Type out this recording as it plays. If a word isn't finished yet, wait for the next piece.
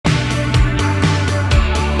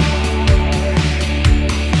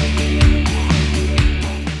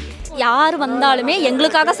யார் வந்தாலுமே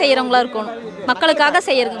எங்களுக்காக செய்கிறவங்களா இருக்கணும், மக்களுக்காக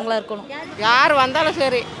செய்கிறவங்களா இருக்கணும். யார் வந்தாலும்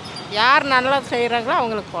சரி, யார் நல்லா செய்கிறாங்களோ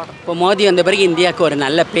அவங்களுக்கு போடும். இப்போ மோடி வந்த பிறகு இந்தியாவுக்கு ஒரு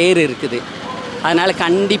நல்ல பேர் இருக்குது, அதனால்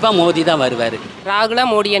கண்டிப்பாக மோடி தான் வருவார். ராகுலா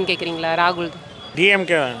மோடியான்னு கேட்குறீங்களா? ராகுல்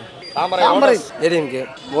டிஎம்கே ஏடிஎம்கே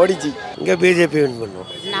மோடிஜி. இங்கே பிஜேபி வின்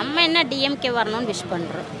பண்ணுவோம். நம்ம என்ன டிஎம்கே வரணும்னு விஷ்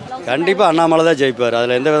பண்ணுறோம். கண்டிப்பாக அண்ணாமலை தான் ஜெயிப்பார்,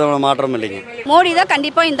 அதில் எந்த விதமான மாற்றமும் இல்லைங்க. மோடி தான்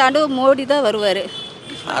கண்டிப்பாக இந்த ஆண்டு மோடி தான் வருவார்.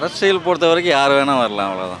 அரசியல் பொறுத்த வரைக்கும் யார் வேணால் வரலாம்,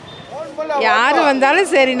 அவ்வளோதான். யார் வந்தாலும்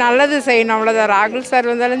சரி நல்லது செய்யணும், அவ்வளோதான். ராகுல் சார்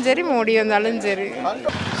வந்தாலும் சரி, மோடி வந்தாலும் சரி.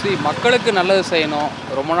 மக்களுக்கு நல்லது செய்யணும்.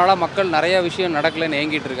 ரொம்ப நாளாக மக்கள் நிறைய விஷயம் நடக்கலைன்னு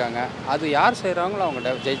ஏங்கிட்டு இருக்காங்க. அது யார் செய்கிறாங்களோ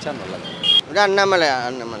அவங்க ஜெயிச்சா நல்லது. அண்ணாமலை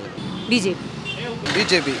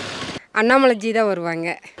பிஜேபி அண்ணாமலைஜி தான் வருவாங்க.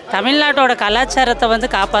 தமிழ்நாட்டோட கலாச்சாரத்தை வந்து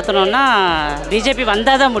காப்பாற்றணும்னா பிஜேபி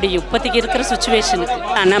வந்தால் தான் முடியும் இப்போதைக்கு இருக்கிற சுச்சுவேஷனுக்கு.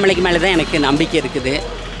 அண்ணாமலைக்கு மேலே தான் எனக்கு நம்பிக்கை இருக்குது.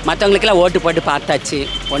 மற்றவங்களுக்கெல்லாம் ஓட்டு போட்டு பார்த்தாச்சு,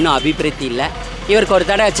 ஒன்றும் அபிப்பிராயம் இல்லை. இவருக்கு ஒரு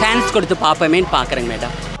தடவை சான்ஸ் கொடுத்து பார்ப்போமேன்னு பார்க்குறேங்க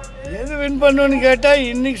மேடம். எது வின் பண்ணுன்னு கேட்டால்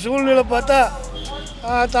இன்றைக்கி சூழ்நிலை பார்த்தா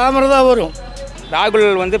தாமரை தான் வரும்.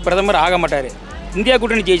 ராகுல் வந்து பிரதமர் ஆக மாட்டார். இந்தியா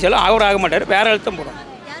கூட்டணி ஜெயிச்சாலும் அவர் ஆக மாட்டார், வேற அழுத்தம் போடும்.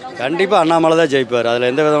 கண்டிப்பாக அண்ணாமலை தான் ஜெயிப்பார், அதில்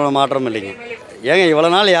எந்த விதமான மாற்றமும் இல்லைங்க. ஏங்க இவ்வளோ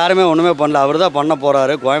நாள் யாருமே ஒன்றுமே பண்ணல, அவர் தான் பண்ண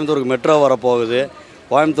போகிறாரு. கோயம்புத்தூருக்கு மெட்ரோ வரப்போகுது,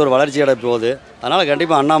 கோயம்புத்தூர் வளர்ச்சி அடைய போகுது, அதனால்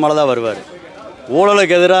கண்டிப்பாக அண்ணாமலை தான் வருவார்.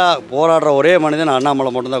 ஊழலுக்கு எதிராக போராடுற ஒரே மனிதன்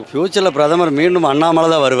அண்ணாமலை மட்டும்தான். ஃப்யூச்சரில் பிரதமர் மீண்டும் அண்ணாமலை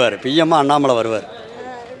தான் வருவார், பிஎம்மா அண்ணாமலை வருவார்.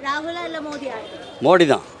 மோடி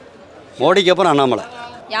தான், மோடிக்கு அப்புறம் அண்ணாமலை.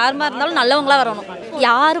 யாருமா இருந்தாலும் நல்லவங்களா வரணும்,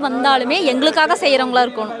 யார் வந்தாலுமே எங்களுக்காக செய்கிறவங்களா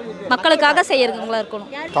இருக்கணும், மக்களுக்காக செய்கிறவங்களா இருக்கணும்.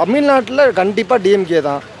 தமிழ்நாட்டில் கண்டிப்பாக டிஎம்கே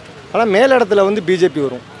தான், ஆனால் மேலிடத்துல வந்து பிஜேபி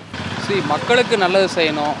வரும். மக்களுக்கு நல்லது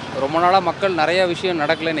செய்யணும். ரொம்ப நாளாக மக்கள் நிறைய விஷயம்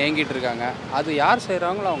நடக்கலைன்னு ஏங்கிட்டு இருக்காங்க. அது யார்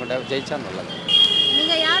செய்கிறாங்களோ அவங்க ஜெயிச்சா நல்லது.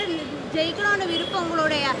 நீங்கள் யார் ஜெயிக்கணும்னு விருப்பம்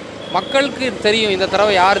உங்களுடைய? மக்களுக்கு தெரியும் இந்த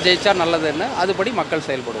தடவை யார் ஜெயிச்சா நல்லதுன்னு, அதுபடி மக்கள்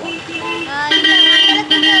செயல்படுவாங்க.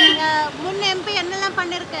 முன் எம்பி என்னெல்லாம்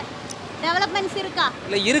பண்ணிருக்கு? டெவலப்மெண்ட்ஸ் இருக்கா?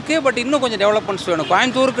 இல்லை இருக்குது, பட் இன்னும் கொஞ்சம் டெவலப்மெண்ட்ஸ் வேணும்.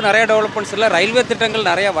 கோயம்புத்தூருக்கு நிறைய டெவலப்மெண்ட்ஸ் இல்லை, ரயில்வே திட்டங்கள்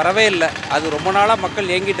நிறையா வரவே இல்லை. அது ரொம்ப நாளாக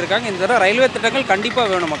மக்கள் ஏங்கிட்டு இருக்காங்க. இந்த தடவை ரயில்வே திட்டங்கள் கண்டிப்பாக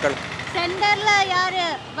வேணும் மக்கள். சென்டரில் யார்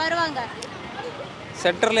வருவாங்க?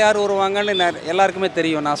 சென்டரில் யார் வருவாங்கன்னு எல்லாருக்குமே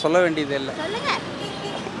தெரியும், நான் சொல்ல வேண்டியது இல்லை.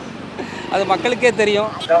 அது மக்களுக்கே தெரியும்.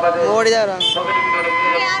 மோடி தான் வருவாங்க.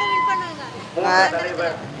 யார் வின்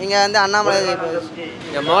பண்ணுவாங்க? இங்கே வந்து அண்ணாமலை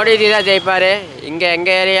இங்கே மோடிஜி தான் ஜெயிப்பார். இங்கே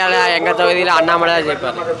எங்கள் ஏரியாவில் எங்கள் தொகுதியில் அண்ணாமலை தான்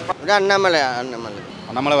ஜெயிப்பார். அண்ணாமலை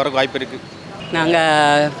நம்மளை வரக்கு வாய்ப்பு இருக்குது.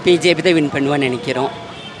 நாங்கள் பிஜேபி தான் வின் பண்ணுவோன்னு நினைக்கிறோம்.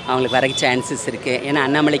 அவங்களுக்கு வரக்கு சான்சஸ் இருக்குது. ஏன்னா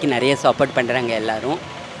அண்ணாமலைக்கு நிறைய சப்போர்ட் பண்ணுறாங்க எல்லோரும்,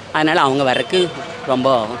 அதனால் அவங்க வரக்கு ரொம்ப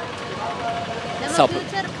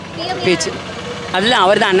பேச்சு. அதில்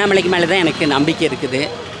அவர் தான், அண்ணாமலைக்கு மேலே தான் எனக்கு நம்பிக்கை இருக்குது.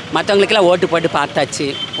 மற்றவங்களுக்கெல்லாம் ஓட்டு போட்டு பார்த்தாச்சு,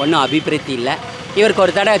 ஒன்றும் அபிப்பிராயம் இல்லை. இவருக்கு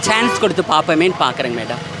ஒரு தடவை சான்ஸ் கொடுத்து பார்ப்போமேன்னு பார்க்குறேங்க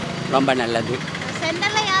மேடம். ரொம்ப நல்லது.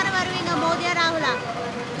 சென்டரில் யார் வருவீங்க, மோடியா ராகுலா?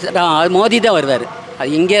 மோடி தான் வருவார். அது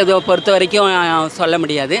இங்கே பொறுத்த வரைக்கும் சொல்ல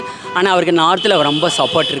முடியாது, ஆனால் அவருக்கு நார்த்தில் ரொம்ப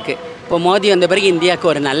சப்போர்ட் இருக்குது. இப்போ மோடி வந்த பிறகு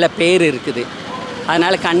இந்தியாவுக்கு ஒரு நல்ல பேர் இருக்குது,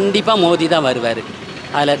 அதனால் கண்டிப்பாக மோடி தான் வருவார்,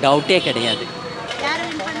 அதில் டவுட்டே கிடையாது.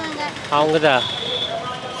 அவங்க தான்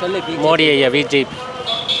சொல்லு. மோடி ஐயா பிஜேபி.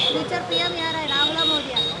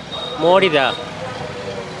 மோடி தான்.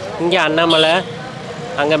 இங்கே அண்ணாமலை,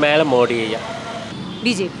 அங்கே மேலே மோடி ஐயா.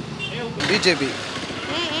 பிஜேபி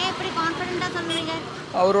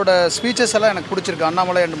அவரோட ஸ்பீச்சஸ் எல்லாம் எனக்கு பிடிச்சிருக்கு.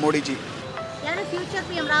 அண்ணாமலை அண்ட் மோடிஜி.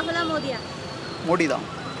 மோடி தான்.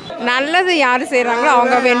 நல்லது யார் செய்கிறாங்களோ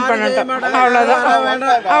அவங்க வின் பண்ணட்டும், அவ்வளோதான்.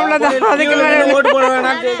 அதுக்கு மேலே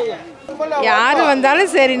யார் வந்தாலும்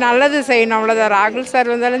சரி நல்லது செய்யணும், அவ்வளோதான். ராகுல்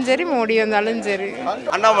சார் வந்தாலும் சரி, மோடி வந்தாலும் சரி.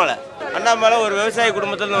 அண்ணாமலை ஒரு விவசாய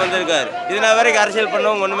குடும்பத்துலேருந்து வந்திருக்காரு. இதனால் வரைக்கும் அரசியல்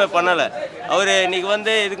பண்ணவங்க ஒன்றுமே பண்ணலை. அவர் இன்றைக்கி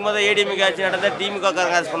வந்து இதுக்கு முதல் ஏடிஎம்கே ஆட்சி நடந்தால் திமுக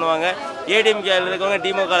காரங்க அரசு பண்ணுவாங்க, ஏடிஎம்கேவில் இருக்கவங்க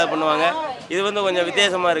திமுகவில் பண்ணுவாங்க. இது வந்து கொஞ்சம்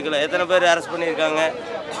வித்தியாசமாக இருக்குல்ல. எத்தனை பேர் அரெஸ்ட் பண்ணியிருக்காங்க.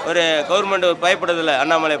 ஒரு கவர்மெண்ட் பயப்படுதில்லை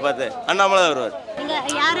அண்ணாமலை பார்த்து. அண்ணாமலை வருவார்.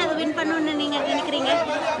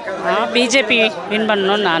 பிஜேபி வின்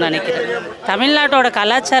பண்ணணும்னு நான் நினைக்கிறேன். தமிழ்நாட்டோட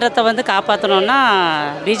கலாச்சாரத்தை வந்து காப்பாற்றணும்னா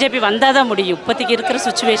பிஜேபி வந்தால் தான் முடியும் இப்போதைக்கு இருக்கிற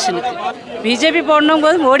சுச்சுவேஷனுக்கு. பிஜேபி போடணும்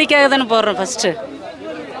போது மோடிக்காக தானே போடுறோம் ஃபஸ்ட்டு,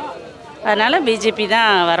 அதனால் பிஜேபி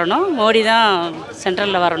தான் வரணும், மோடி தான்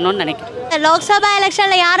சென்ட்ரலில் வரணும்னு நினைக்கிறேன். லோக்சபா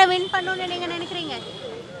எலெக்ஷனில் யாரை வின் பண்ணணும்னு நீங்கள் நினைக்கிறீங்க?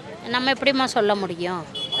 நம்ம எப்படிமா சொல்ல முடியும்?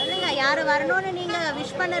 யார் வரணும்னு நீங்கள்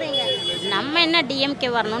விஷ் பண்ணுறீங்க? நம்ம என்ன டிஎம்கே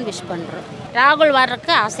வரணும்னு விஷ் பண்ணுறோம். ராகுல்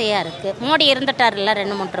வர்றதுக்கு ஆசையாக இருக்குது. மோடி இருந்துட்டார்ல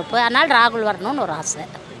 2-3 ட்ரிப்பு, அதனால் ராகுல் வரணும்னு ஒரு ஆசை.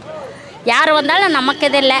 யார் வந்தாலும் நமக்கு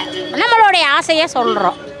இது இல்லை, நம்மளுடைய ஆசையை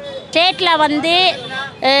சொல்கிறோம். ஸ்டேட்டில் வந்து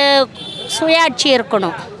சுயாட்சி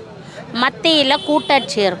இருக்கணும், மத்தியில்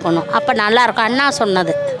கூட்டாட்சி இருக்கணும், அப்போ நல்லாயிருக்கும். அண்ணா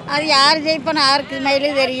சொன்னது அது யார் ஜெயிப்பானு யாருக்கு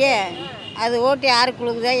மயிலும் தெரியும். அது ஓட்டு யாருக்கு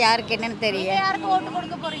கொடுக்குதா யாருக்கு என்னன்னு தெரியும். யாருக்கு ஓட்டு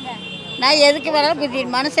கொடுக்க போகிறீங்க? நான் எதுக்கு வேணாலும்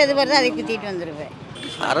குத்திட்டு மனசு எது வருதோ அதை குத்திட்டு வந்துடுவேன்.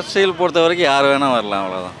 அரசியல் பொறுத்த வரைக்கும் யார் வேணால் வரலாம்,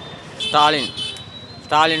 அவ்வளோதான்.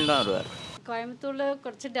 ஸ்டாலின் தான் வருவார். கோயம்புத்தூரில்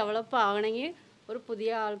കുറച്ച് ഡെവലപ്പ് ആവണമെങ്കിൽ ഒരു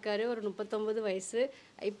പുതിയ ആൾക്കാർ ഒരു 39 വയസ്സ്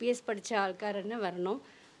IPS പഠിച്ച ആൾക്കാർ തന്നെ വരണം.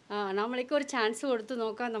 നമ്മളേക്ക് ഒരു ചാൻസ് കൊടുത്ത്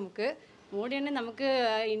നോക്കാം. നമുക്ക് മോഡി തന്നെ നമുക്ക്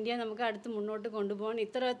ഇന്ത്യ നമുക്ക് അടുത്ത് മുന്നോട്ട് കൊണ്ടുപോകാൻ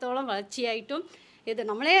ഇത്രത്തോളം വളർച്ചയായിട്ടും ഇത്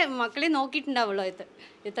നമ്മളെ മക്കളെ നോക്കിയിട്ടുണ്ടാവുമല്ലോ.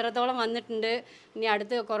 ഇത്രത്തോളം വന്നിട്ടുണ്ട്. ഇനി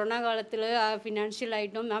അടുത്ത് കൊറോണ കാലത്തിൽ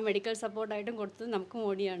ഫിനാൻഷ്യലായിട്ടും മെഡിക്കൽ സപ്പോർട്ടായിട്ടും കൊടുത്തത് നമുക്ക്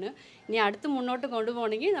മോഡിയാണ്. ഇനി അടുത്ത് മുന്നോട്ട്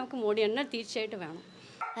കൊണ്ടുപോകണമെങ്കിൽ നമുക്ക് മോഡി തന്നെ തീർച്ചയായിട്ടും വേണം.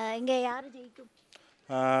 இங்கே யார் ஜெயிக்கும்?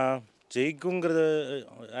 ஜெயிக்குங்கிறது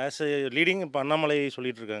ஆஸ் எ லீடிங் இப்போ அண்ணாமலை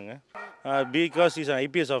சொல்லிட்டு இருக்காங்க. Because is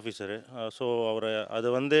IPS officer. So அவர் அது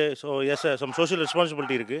வந்து so yes some social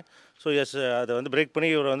responsibility இருக்குது. ஸோ எஸ் அதை வந்து பிரேக் பண்ணி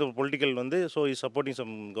இவர் வந்து பொலிட்டிக்கல் வந்து so is supporting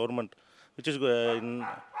some government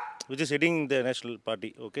which is heading the national party.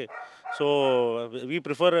 Okay, so we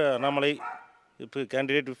prefer Annamalai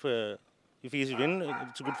candidate. If he is win,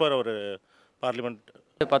 it's good for our parliament.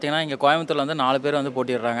 பார்த்தீங்கன்னா இங்கே கோயம்புத்தூரில் வந்து 4 பேர் வந்து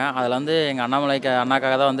போட்டிடுறாங்க. அதில் வந்து எங்கள்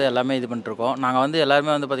அண்ணாக்காக தான் வந்து எல்லாமே இது பண்ணிட்டுருக்கோம். நாங்கள் வந்து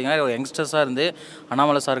எல்லாருமே வந்து பார்த்திங்கன்னா ஒரு யங்ஸ்டர்ஸாக இருந்து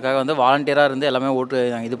அண்ணாமலை சாருக்காக வந்து வாலண்டியராக இருந்து எல்லாமே ஓட்டு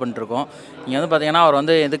நாங்கள் இது பண்ணிட்டுருக்கோம். இங்கே வந்து பார்த்திங்கன்னா அவர்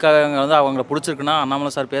வந்து எதுக்காக வந்து அவங்களை பிடிச்சிருக்குன்னா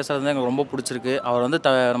அண்ணாமலை சார் பேசுகிறது வந்து எங்களுக்கு ரொம்ப பிடிச்சிருக்கு. அவர் வந்து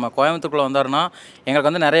நம்ம கோயம்புத்தூருக்குள்ளே வந்தாருன்னா எங்களுக்கு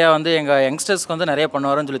வந்து நிறையா வந்து எங்கள் யங்ஸ்டர்ஸ்க்கு வந்து நிறைய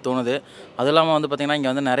பண்ணுவாருன்னு சொல்லி தோணுது. அது இல்லாமல் வந்து பார்த்திங்கன்னா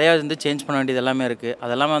இங்கே வந்து நிறையா வந்து சேஞ்ச் பண்ண வேண்டியது எல்லாமே இருக்குது.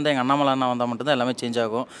 அது எல்லாமே வந்து எங்கள் அண்ணாமலை அண்ணா வந்தால் மட்டும்தான் எல்லாமே சேஞ்ச்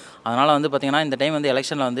ஆகும். அதனால் வந்து பார்த்திங்கன்னா இந்த டைம் வந்து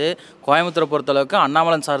எலெக்ஷனில் வந்து கோயம்புத்தூரை பொறுத்தளவுக்கு அண்ணாமலை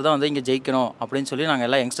சார் தான் வந்து இங்கே ஜெயிக்கணும் அப்படின்னு சொல்லி நாங்கள்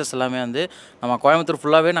எல்லா யங்ஸ்டர்ஸ் எல்லாமே வந்து நம்ம கோயம்புத்தூர்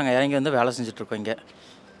ஃபுல்லாகவே நாங்கள் இறங்கி வந்து வேலை செஞ்சுட்ருக்கோம். இங்கே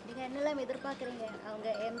நீங்கள் என்னெல்லாம் எதிர்பார்க்குறீங்க அவங்க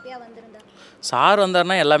எம்பியாக வந்திருந்தா? சார்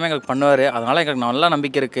வந்தாருன்னா எல்லாமே எங்களுக்கு பண்ணுவார். அதனால் எங்களுக்கு நல்லா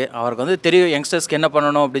நம்பிக்கை இருக்குது. அவருக்கு வந்து தெரியும் யங்ஸ்டர்ஸ்க்கு என்ன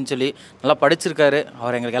பண்ணணும் அப்படின்னு சொல்லி. நல்லா படிச்சிருக்காரு.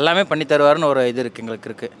 அவர் எங்களுக்கு எல்லாமே பண்ணி தருவாருன்னு ஒரு இது இருக்குது எங்களுக்கு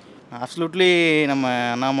இருக்குது. அப்சல்யூட்லி நம்ம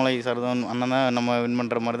அண்ணாமலை சார் தான் அண்ணன் தான் நம்ம வின்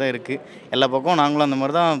பண்ணுற மாதிரி தான் இருக்குது. எல்லா பக்கம் நாங்களும் அந்த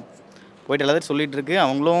மாதிரி தான் போய்ட்டு எல்லாத்தையும் சொல்லிகிட்டு இருக்கு.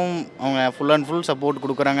 அவங்களும் அவங்க ஃபுல் அண்ட் ஃபுல் சப்போர்ட்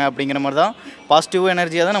கொடுக்குறாங்க. அப்படிங்கிற மாதிரி தான் பாசிட்டிவ்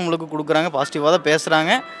எனர்ஜியாக தான் நம்மளுக்கு கொடுக்குறாங்க. பாசிட்டிவாக தான்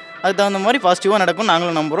பேசுகிறாங்க. அதுக்கு தகுந்த மாதிரி பாசிட்டிவாக நடக்கும்.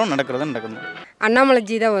 நாங்களும் நம்புகிறோம் நடக்கிறது நடக்கணும்.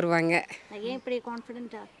 அண்ணாமலைஜி தான் வருவாங்க. ஏன் இப்படி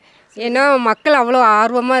கான்ஃபிடென்ட்டாக? ஏன்னா மக்கள் அவ்வளோ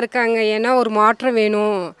ஆர்வமாக இருக்காங்க. ஏன்னா ஒரு மாற்றம்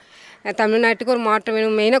வேணும், தமிழ்நாட்டுக்கு ஒரு மாற்றம்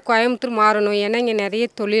வேணும். மெயினாக கோயம்புத்தூர் மாறணும். ஏன்னா இங்கே நிறைய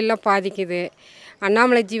தொழிலெலாம் பாதிக்குது.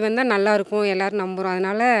 அண்ணாமலைஜி வந்தால் நல்லாயிருக்கும் எல்லோரும் நம்புகிறோம்.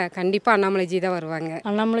 அதனால் கண்டிப்பாக அண்ணாமலைஜி தான் வருவாங்க.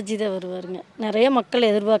 அண்ணாமலைஜி தான் வருவாருங்க. நிறைய மக்கள்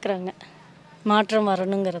எதிர்பார்க்குறாங்க மாற்றம்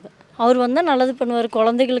வரணுங்கிறது. அவர் வந்தால் நல்லது பண்ணுவார்.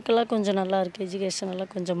 குழந்தைகளுக்கெல்லாம் கொஞ்சம் நல்லா இருக்குது. எஜுகேஷன்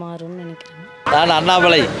எல்லாம் கொஞ்சம் மாறும்னு நினைக்கிறேன். நான்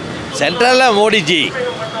அண்ணாமலை, சென்ட்ரலில் மோடிஜி,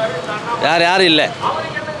 யாரும் இல்லை.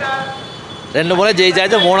 2 முறை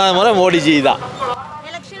ஜெயிச்சாச்சு, 3ஆவது முறை மோடிஜி தான்.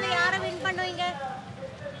 எலெக்ஷனில் யாரை வின் பண்ணுவீங்க?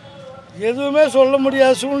 எதுவுமே சொல்ல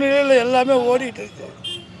முடியாத சூழ்நிலையில் எல்லாமே ஓடிட்டு இருக்கு.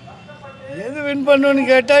 எது வின் பண்ணுன்னு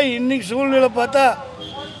கேட்டால் இன்றைக்கி சூழ்நிலை பார்த்தா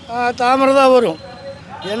தாமரை தான் வரும்.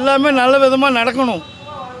 எல்லாமே நல்ல விதமாக நடக்கணும்.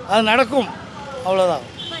 அது நடக்கும், அவ்வளோதான்.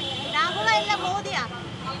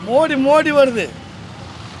 மோடி வருது,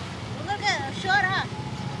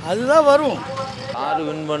 அதுதான் வரும். யார்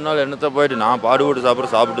வின் பண்ணாலும் என்னத்தை போயிட்டு நான் பாடுபட்டு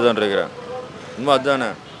சாப்பிட்டு தான் இருக்கிறேன். உண்மை அதுதானே.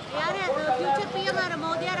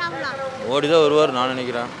 மோடி தான் வருவார் நான்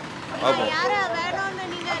நினைக்கிறேன். பார்ப்போம்.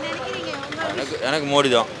 எனக்கு மோடி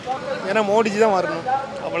தான். ஏன்னா மோடிஜி தான் வரணும்,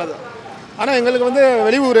 அவ்வளோதான். ஆனால் எங்களுக்கு வந்து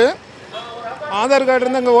வெளியூர் ஆதார் கார்டு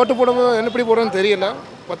இருந்து அங்கே ஓட்டு போட எப்படி போடணும்னு தெரியல.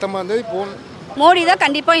 19ஆம் தேதி போகணும். மோடி தான்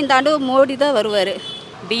கண்டிப்பாக இந்த ஆண்டு மோடி தான் வருவார்.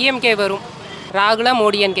 டிஎம்கே வரும். ராகுலா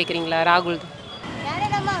மோடியான்னு கேட்குறீங்களா? ராகுல் தான்.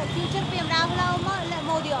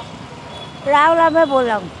 ராகுலாமே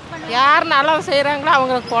போடலாம். யார் நல்லா செய்கிறாங்களோ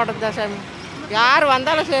அவங்களுக்கு போடுறது தான் சாமி. யார்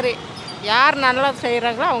வந்தாலும் சரி, யார் நல்லா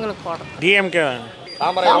செய்கிறாங்களோ அவங்களுக்கு போடுறது. டிஎம்கே.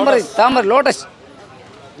 தாமரை லோட்டஸ்.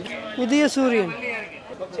 உதய சூரியன்.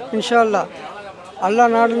 இன்ஷா அல்லா அல்லா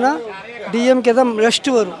நாடுனா டிஎம்கே தான்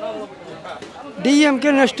நெக்ஸ்ட்டு வரும்.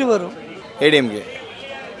 டிஎம்கே நெக்ஸ்ட்டு வரும். ஏடிஎம்கே.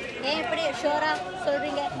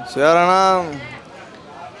 ஷுவரானா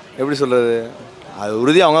எப்படி சொல்கிறது, அது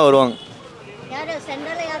உறுதி அவங்க வருவாங்க.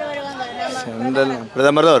 சென்ட்ரல்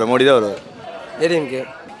பிரதமர் தான் வரும், மோடி தான் வருவார். ஏடிஎம்கே.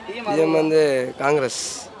 பிஎம் வந்து காங்கிரஸ்.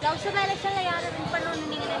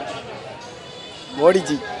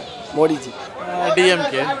 மோடிஜி.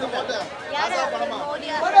 டிஎம்கே.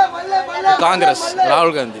 காங்கிரஸ்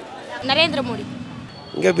ராகுல் காந்தி. நரேந்திர மோடி.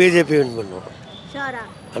 இங்கே பிஜேபி வின் பண்ணுவோம்.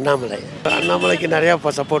 அண்ணாமலைக்கு நிறையா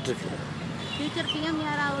இப்போ சப்போர்ட் இருக்குது.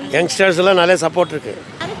 யங்ஸ்டர்ஸ்லாம் நிறைய சப்போர்ட் இருக்குது.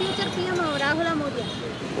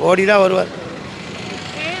 மோடி தான் வருவார்.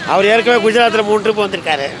 அவர் ஏற்கனவே குஜராத்தில் 3 ட்ரிப்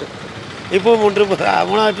வந்திருக்காரு. இப்போ 3 ட்ரிப்,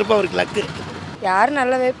 3ஆவது ட்ரிப் அவருக்கு லக்கு. யார்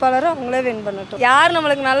நல்ல வேட்பாளரோ அவங்களே வின் பண்ணட்டும். யார்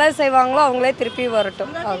நம்மளுக்கு நல்லது செய்வாங்களோ அவங்களே திருப்பி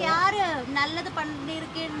வரட்டும். யார் நல்லது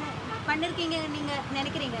பண்ணிருக்கீங்க நீங்க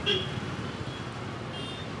நினைக்கிறீங்க?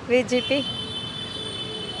 பிஜேபி.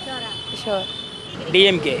 ஷோர்.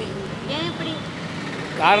 டிஎம்கே. ஏன் இப்படி?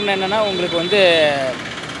 காரணம் என்னென்னா உங்களுக்கு வந்து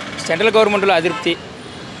சென்ட்ரல் கவர்மெண்ட்டில் அதிருப்தி.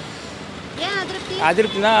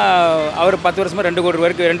 அதிருப்தினா அவர் 10 வருஷமாக 2 கோடி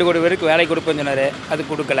பேருக்கு வேலை கொடுப்பேன்னு சொன்னார், அது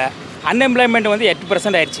கொடுக்கல. அன்எம்ப்ளாய்மெண்ட் வந்து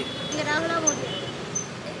 8% ஆயிடுச்சு.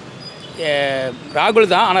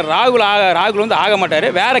 ராகுல் தான், ஆனால் ராகுல் வந்து ஆக மாட்டார்,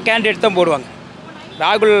 வேறு கேண்டிடேட் தான் போடுவாங்க.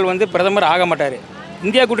 ராகுல் வந்து பிரதமர் ஆக மாட்டார்,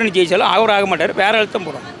 இந்தியா கூட்டணி ஜெயிச்சாலும் அவர் ஆக மாட்டார், வேறு ஆள் தான்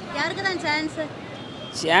போடுவாங்க. யாருக்கு தான்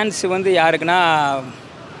சான்ஸ் வந்து யாருக்குன்னா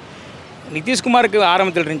நிதிஷ்குமாருக்கு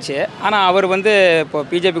ஆரம்பத்தில் இருந்துச்சு, ஆனால் அவர் வந்து இப்போ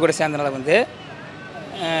பிஜேபி கூட சேர்ந்தனால வந்து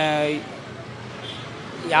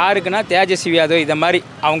யாருக்குன்னா தேஜஸ்வி யாதவ் இதை மாதிரி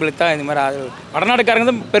அவங்களுக்கு தான் இது மாதிரி வடநாட்டுக்காரங்க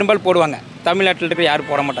தான் பெரும்பாலும் போடுவாங்க, தமிழ்நாட்டில் இருக்கிற யாரும்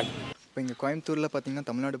போட மாட்டாங்க. இப்போ இங்கே கோயம்புத்தூரில் பார்த்திங்கன்னா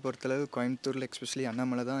தமிழ்நாடு பொறுத்தளவு கோயம்புத்தூரில் எஸ்பெஷலி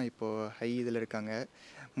அண்ணாமலை தான் இப்போது ஹை இதில் இருக்காங்க.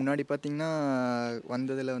 முன்னாடி பார்த்திங்கன்னா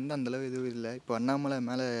வந்ததில் வந்து அந்தளவு எதுவும் இல்லை. இப்போ அண்ணாமலை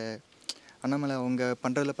அவங்க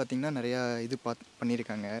பண்ணுறதுல பார்த்திங்கன்னா நிறையா இது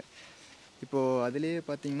பண்ணியிருக்காங்க. இப்போது அதுலேயே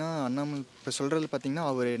பார்த்திங்கன்னா அண்ணாமலை இப்போ சொல்கிறதுல பார்த்திங்கன்னா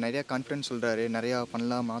அவர் நிறையா கான்ஃபிடன்ஸ் சொல்கிறாரு, நிறையா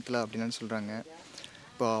பண்ணலாம் மாற்றலாம் அப்படின்னு சொல்கிறாங்க.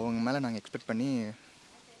 இப்போ அவங்க மேலே நாங்கள் எக்ஸ்பெக்ட் பண்ணி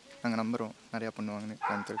நாங்கள் நம்புகிறோம் நிறையா பண்ணுவாங்கன்னு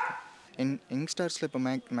கோயம்புத்தூருக்கு. யங்ஸ்டர்ஸில் இப்போ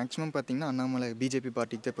மேக்ஸிமம் பார்த்திங்கன்னா அண்ணாமலை பிஜேபி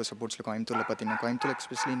பார்ட்டிக்கு தான் இப்போ சப்போர்ட்ஸில் கோயம்புத்தூரில் பார்த்திங்கன்னா கோயம்புத்தூர்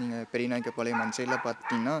எஸ்பெஷலி நீங்கள் பெரியநாயக்கப்பாளையம் அந்த சைடில்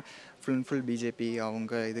பார்த்திங்கன்னா ஃபுல் பிஜேபி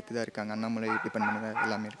அவங்க இதுக்கு தான் இருக்காங்க, அண்ணாமலை டிபெண்ட் பண்ணி தான்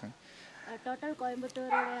எல்லாமே இருக்காங்க. டோட்டல்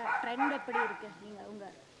கோயம்புத்தூரோட ட்ரெண்ட் எப்படி இருக்கு நீங்கள்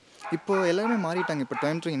உங்கள் இப்போது எல்லாருமே மாறிட்டாங்க. இப்போ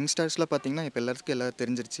கோயம்புத்தூர் யங்ஸ்டர்ஸில் பார்த்திங்கன்னா இப்போ எல்லாரும்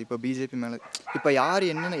தெரிஞ்சிருச்சு. இப்போ பிஜேபி மேலே இப்போ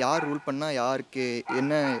யார் ரூல் பண்ணால் யாருக்கு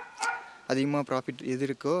என்ன அதிகமாக ப்ராஃபிட் எது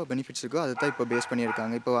இருக்கோ பெனிஃபிட்ஸ் இருக்கோ அதை தான் இப்போ பேஸ்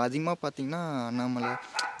பண்ணியிருக்காங்க. இப்போ அதிகமாக பார்த்திங்கன்னா அண்ணாமலை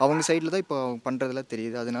அவங்க சைடில் தான் இப்போ பண்ணுறதெல்லாம்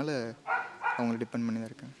தெரியுது, அதனால அவங்க டிபெண்ட் பண்ணி தான்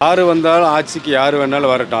இருக்காங்க. யார் வந்தாலும் ஆட்சிக்கு யார்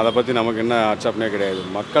வேணாலும் வரட்டும், அதை பற்றி நமக்கு என்ன ஆட்சேபனே கிடையாது.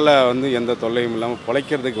 மக்களை வந்து எந்த தொல்லையும் இல்லாமல்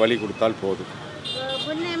பிழைக்கிறதுக்கு வழி கொடுத்தால் போதும்.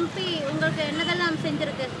 முன்ன எம்பி உங்களுக்கு என்னதெல்லாம்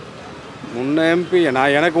செஞ்சுருக்கு? முன்ன எம்பி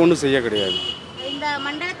எனக்கு ஒன்றும் செய்ய கிடையாது. இந்த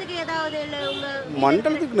மண்டலத்துக்கு ஏதாவது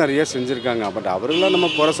மண்டலத்துக்கு நிறைய செஞ்சுருக்காங்க, பட் அவரெல்லாம் நம்ம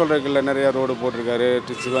குறை சொல்கிறதுக்கு இல்லை. நிறையா ரோடு போட்டிருக்காரு,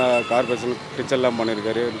 கார்பரேஷன் டிச்செல்லாம்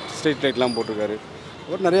பண்ணியிருக்காரு, ஸ்ட்ரீட் லைட்லாம் போட்டிருக்காரு,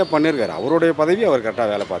 அவர் நிறையா பண்ணியிருக்காரு. அவருடைய பதவி அவர்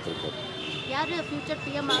கரெக்டாக வேலை பார்த்துருக்காரு.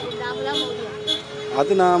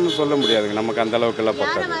 அது நாம் சொல்ல முடியாதுங்க, நமக்கு அந்த அளவுக்குலாம்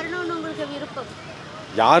பார்த்தாரு.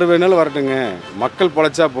 யார் வேணாலும் வரட்டுங்க, மக்கள்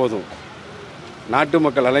பொழைச்சா போதும், நாட்டு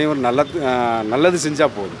மக்கள் அனைவரும் நல்லது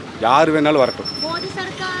செஞ்சால் போதும், யார் வேணாலும் வரட்டும்.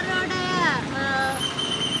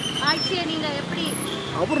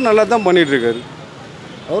 அவர் நல்லா தான் பண்ணிகிட்ருக்காரு,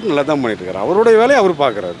 அவருடைய வேலையை அவர்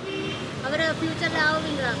பார்க்குறாரு.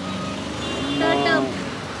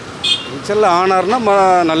 ஃபியூச்சரில் ஆனார்னா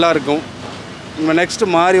நல்லாயிருக்கும்.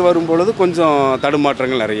 நெக்ஸ்ட்டு மாறி வரும்பொழுது கொஞ்சம்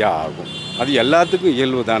தடுமாற்றங்கள் நிறையா ஆகும், அது எல்லாத்துக்கும்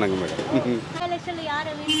இயல்பு தானங்க மேடம்.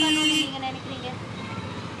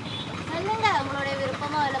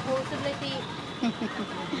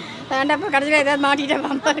 வேண்டாப்பா, கடைசியில் ஏதாவது மாட்டிகிட்ட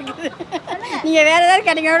பாம்பா இருக்குது. நீங்கள் வேறு ஏதாவது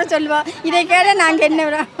கேட்டீங்களோட சொல்லுவோம், இதை கேட்டால் நாங்கள் என்ன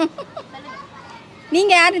விட.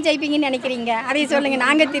 நீங்கள் யாரும் ஜெயிப்பீங்கன்னு நினைக்கிறீங்க அதையும் சொல்லுங்கள்,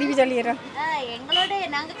 நாங்கள் திருப்பி சொல்லிடுறோம். எங்களோட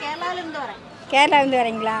நாங்கள் கேரளாவிலேருந்து வரேன். கேரளாவிலேருந்து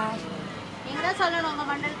வரீங்களா? நீங்கள் தான் சொல்லணும் உங்கள்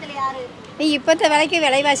மண்டலத்தில் யார். இப்போத்த விலைக்கு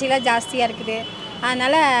விலைவாசிலாம் ஜாஸ்தியாக இருக்குது,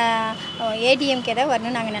 அதனால் ஏடிஎம்கே தான்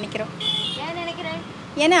வரணும்னு நாங்கள் நினைக்கிறோம்.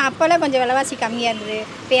 ஏன்னா அப்போல்லாம் கொஞ்சம் விலைவாசி கம்மியாக இருந்தது,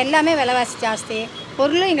 இப்போ எல்லாமே விலைவாசி ஜாஸ்தி,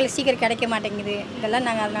 பொருளும் எங்களுக்கு சீக்கிரம் கிடைக்க மாட்டேங்குது. இதெல்லாம்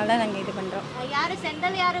நாங்கள் அதனால தான் நாங்கள் இது பண்ணுறோம். யார்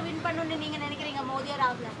சென்ட்ரல் யார் வின் பண்ணணும்னு நீங்கள் நினைக்கிறீங்க, மோதியா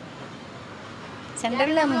ராகுலா?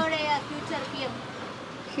 சென்ட்ரலில்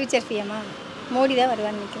ஃபியூச்சர் பிஎம்மா மோடி தான்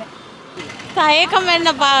வருவான்னு நினைக்கிறேன். தயக்கம்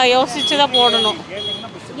என்னப்பா, யோசிச்சு தான் போடணும்.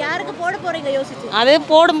 யாருக்கு போட போகிறீங்க யோசிச்சு? அது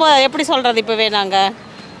போடும்போது எப்படி சொல்கிறது, இப்போவே நாங்கள்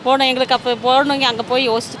போடணும், எங்களுக்கு அப்போ போடணுங்க, அங்கே போய்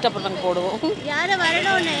யோசிச்சுட்டு அப்புறம் நாங்கள் போடுவோம். யார்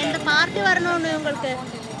வரணும்னு, எந்த பார்ட்டி வரணும்னு உங்களுக்கு,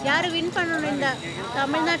 யார் வின் பண்ணணும் இந்த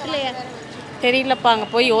தமிழ்நாட்டிலேயே? தெரியலப்பா, அங்கே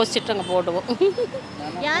போய் யோசிச்சுட்டு அங்கே போடுவோம்.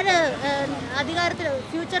 யார் அதிகாரத்தில்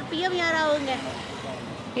ஃபியூச்சர் பிஎம் யார் ஆகுங்க?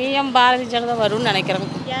 பிஎம் பாரதிய ஜனதா வரும்னு நினைக்கிறேன்.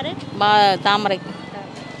 யார்? താമര.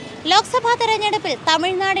 ലോക്സഭാ തെരഞ്ഞെടുപ്പിൽ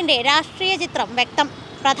തമിഴ്നാടിൻ്റെ രാഷ്ട്രീയ ചിത്രം വ്യക്തം.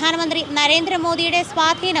 പ്രധാനമന്ത്രി നരേന്ദ്രമോദിയുടെ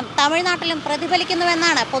സ്വാധീനം തമിഴ്നാട്ടിലും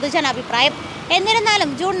പ്രതിഫലിക്കുന്നുവെന്നാണ് പൊതുജനാഭിപ്രായം. എന്നിരുന്നാലും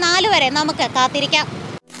ജൂൺ 4 വരെ നമുക്ക് കാത്തിരിക്കാം.